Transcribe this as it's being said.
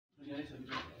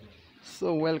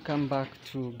So welcome back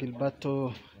to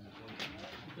Gilberto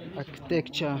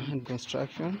Architecture and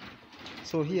Construction.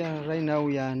 So here right now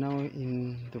we are now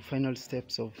in the final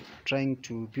steps of trying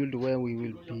to build where we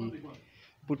will be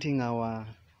putting our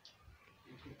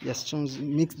stones,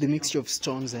 the mixture of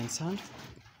stones and sand,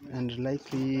 and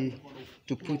likely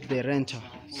to put the renter.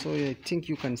 So I think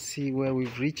you can see where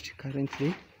we've reached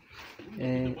currently.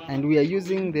 And we are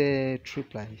using the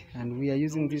triply, and we are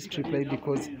using this triply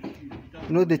because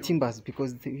the timbers,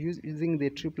 because using the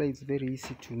triply is very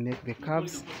easy to make the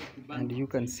curves, and you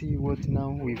can see what now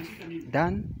we've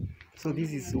done. So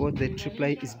this is what the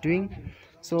triply is doing.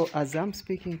 So as I'm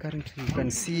speaking currently, you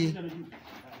can see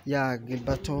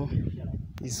Gilberto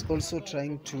is also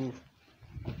trying to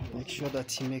make sure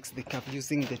that he makes the curve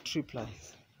using the triply.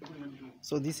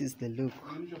 So this is the look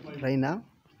right now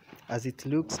as it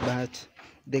looks, but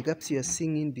the gaps you are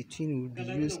seeing in between will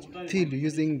be filled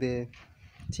using the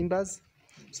timbers,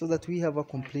 so that we have a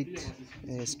complete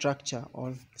structure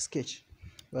or sketch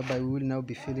whereby we will now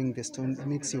be filling the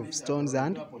mix of stones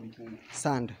and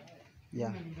sand.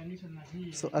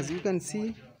 So as you can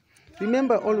see,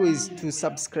 remember always to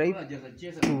subscribe,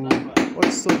 to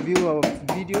also view our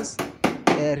videos.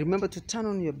 Remember to turn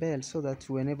on your bell so that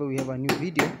whenever we have a new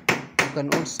video, you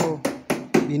can also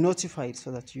be notified,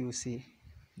 so that you see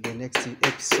the next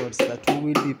episodes that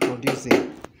we will be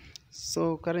producing.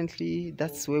 So currently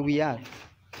that's where we are.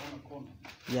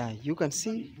 You can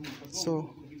see. So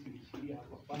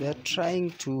they are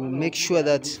trying to make sure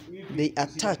that they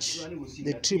attach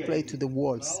the triply to the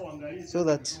walls, so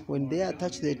that when they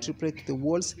attach the triply to the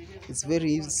walls, it's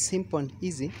very simple and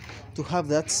easy to have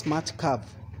that smart curve,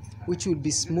 which will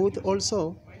be smooth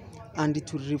also, and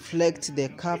it will reflect the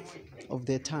curve of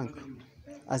the tank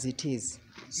as it is.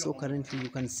 So currently you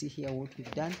can see here what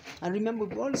we've done, and remember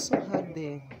we also had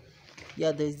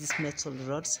there's this metal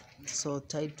rods so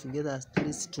tied together, at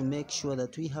least to make sure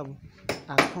that we have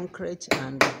a concrete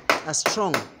and a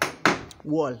strong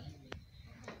wall.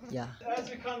 As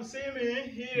you can see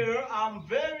me here, I'm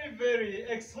very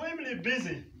extremely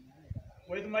busy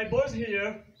with my boys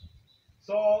here.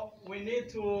 So we need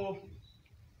to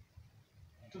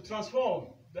transform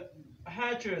the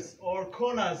hatches or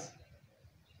corners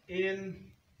in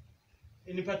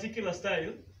a particular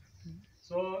style.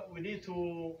 So we need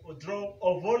to draw a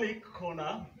ovalic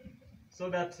corner, so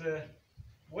that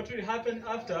what will happen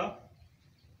after,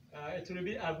 it will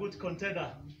be a good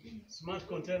container, smart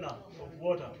container of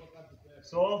water.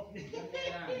 So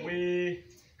we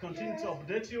continue to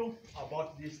update you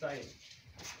about this time.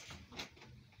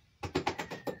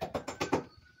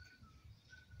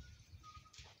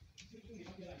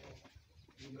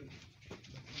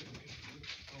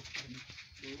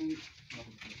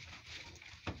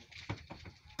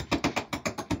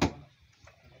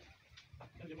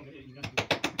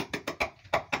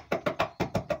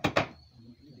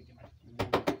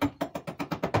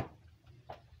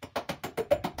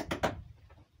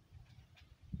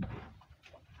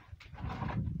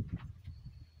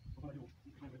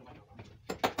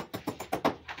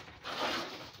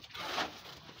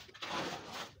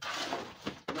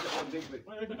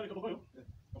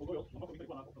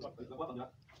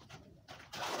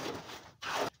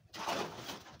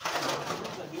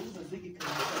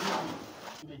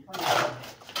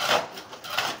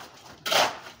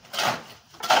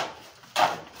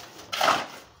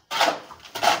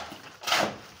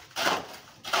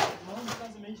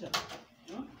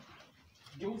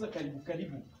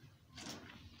 Karibu.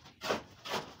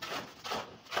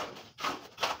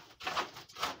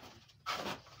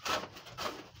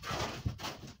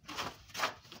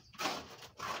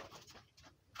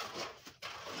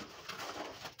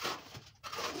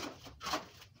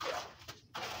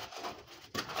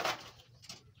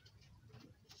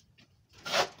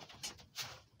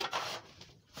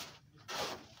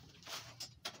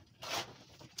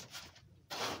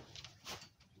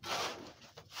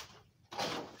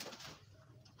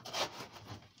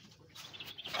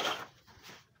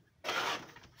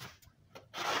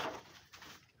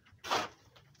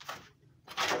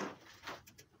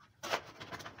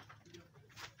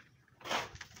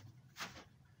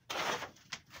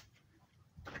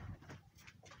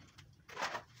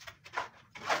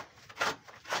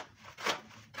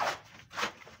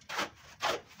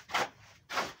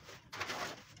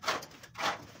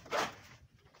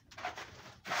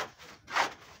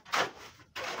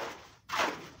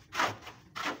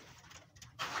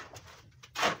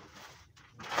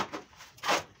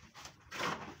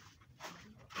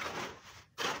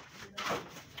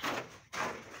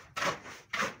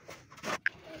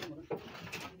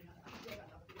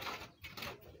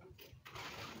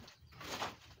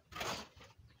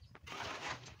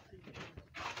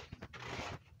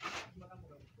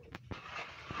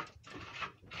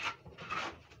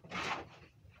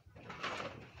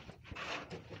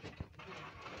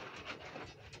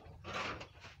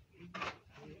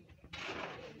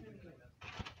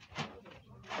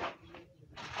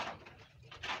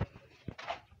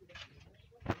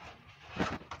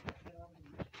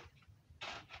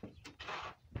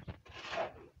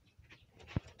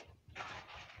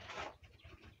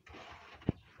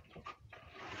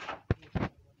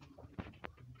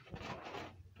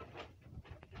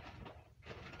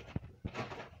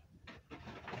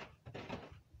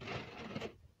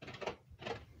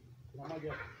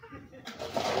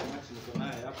 Maji niko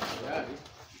nayo hapa tayari.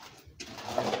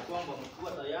 Kwamba mkuu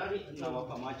tayari na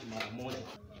wapa maji mara moja.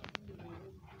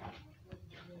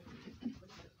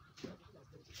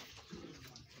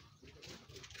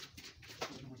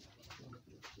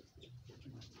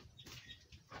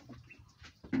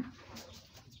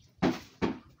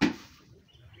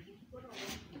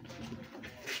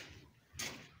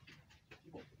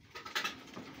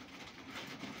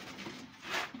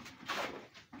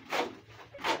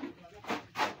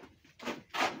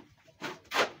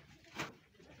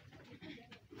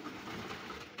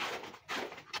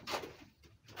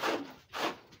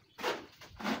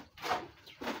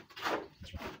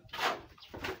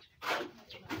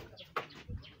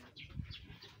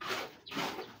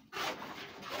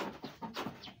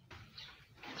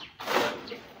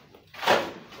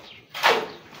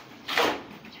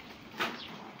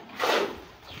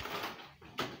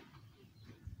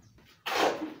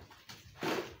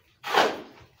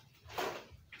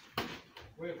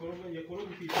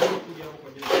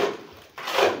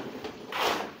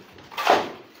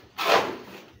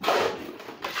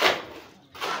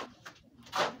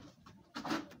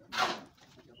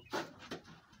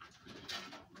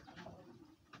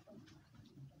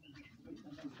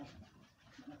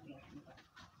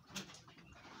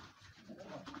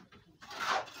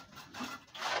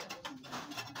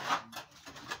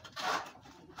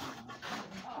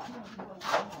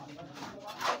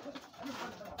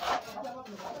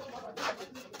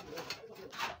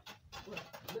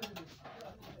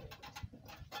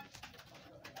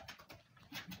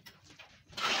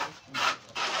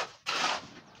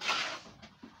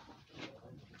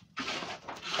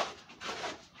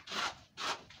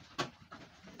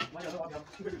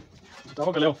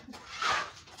 Tutaoga leo.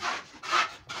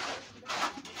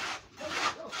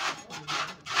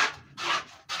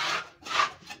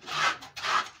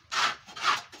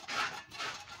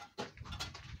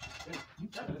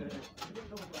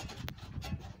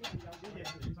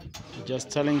 Just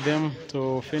telling them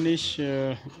to finish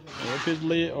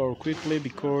rapidly or quickly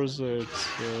because it's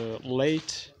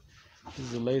late.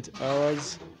 It's the late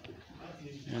hours,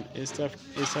 and East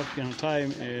African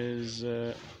time is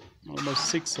almost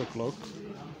 6 o'clock.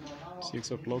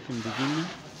 6 o'clock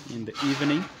in the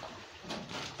evening.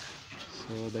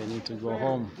 So they need to go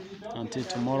home until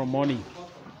tomorrow morning.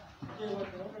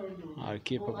 I'll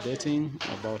keep updating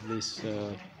about this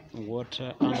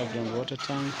underground water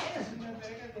tank.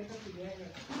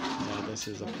 This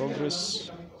is a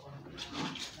progress.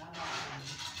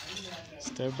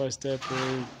 Step by step,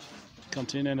 we'll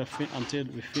continue until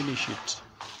we finish it,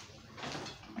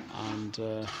 and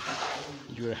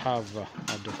you will have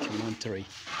a documentary,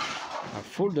 a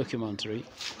full documentary,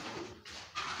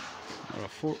 or a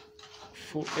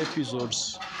full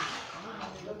episodes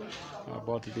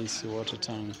about this water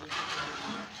tank,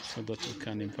 so that you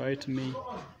can invite me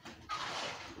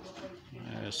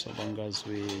so long as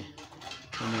we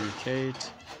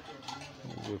communicate,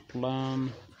 we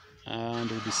plan,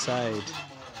 and we decide,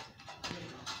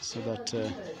 so that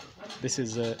this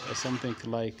is something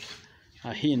like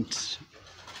a hint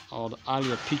or the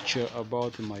earlier picture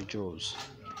about my jaws.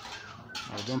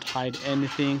 I don't hide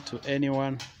anything to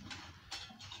anyone,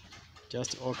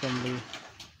 just openly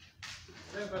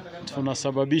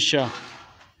tunasababisha.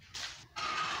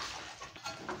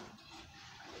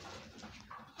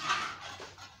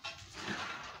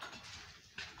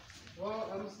 Well,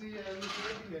 I'm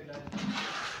seeing